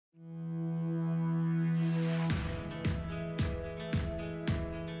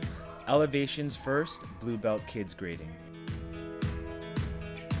Elevation's first Blue Belt Kids Grading.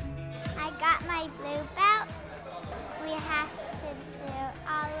 I got my blue belt. We have to do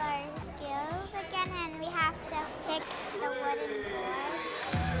all our skills again, and we have to kick the wooden board.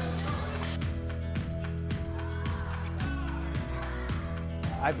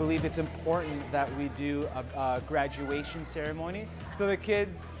 I believe it's important that we do a graduation ceremony so the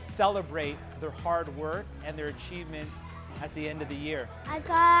kids celebrate their hard work and their achievements at the end of the year. I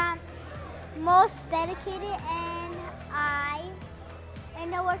got most dedicated, and I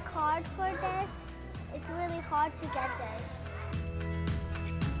work hard for this. It's really hard to get this.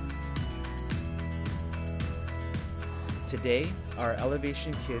 Today, our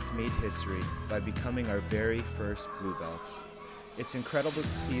Elevation kids made history by becoming our very first Blue Belts. It's incredible to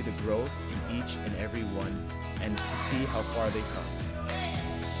see the growth in each and every one and to see how far they come.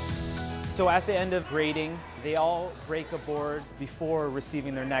 So at the end of grading, they all break a board before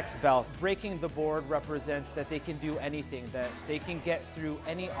receiving their next belt. Breaking the board represents that they can do anything, that they can get through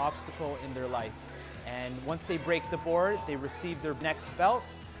any obstacle in their life. And once they break the board, they receive their next belt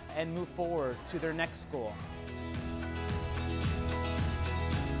and move forward to their next goal.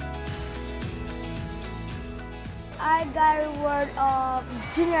 I got a reward of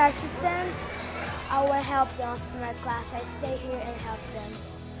junior assistants. I will help them after my class. I stay here and help them.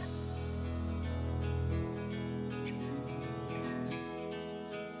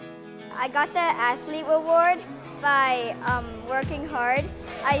 I got the athlete reward by working hard.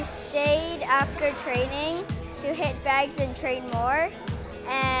 I stayed after training to hit bags and train more,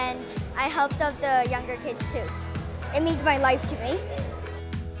 and I helped out the younger kids too. It means my life to me.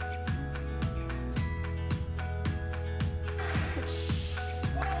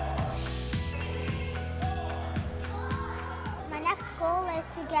 My next goal is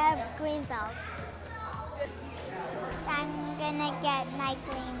to get a green belt. I'm gonna get my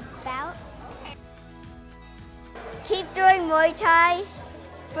green belt. Keep doing Muay Thai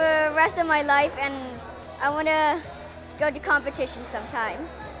for the rest of my life, and I want to go to competition sometime.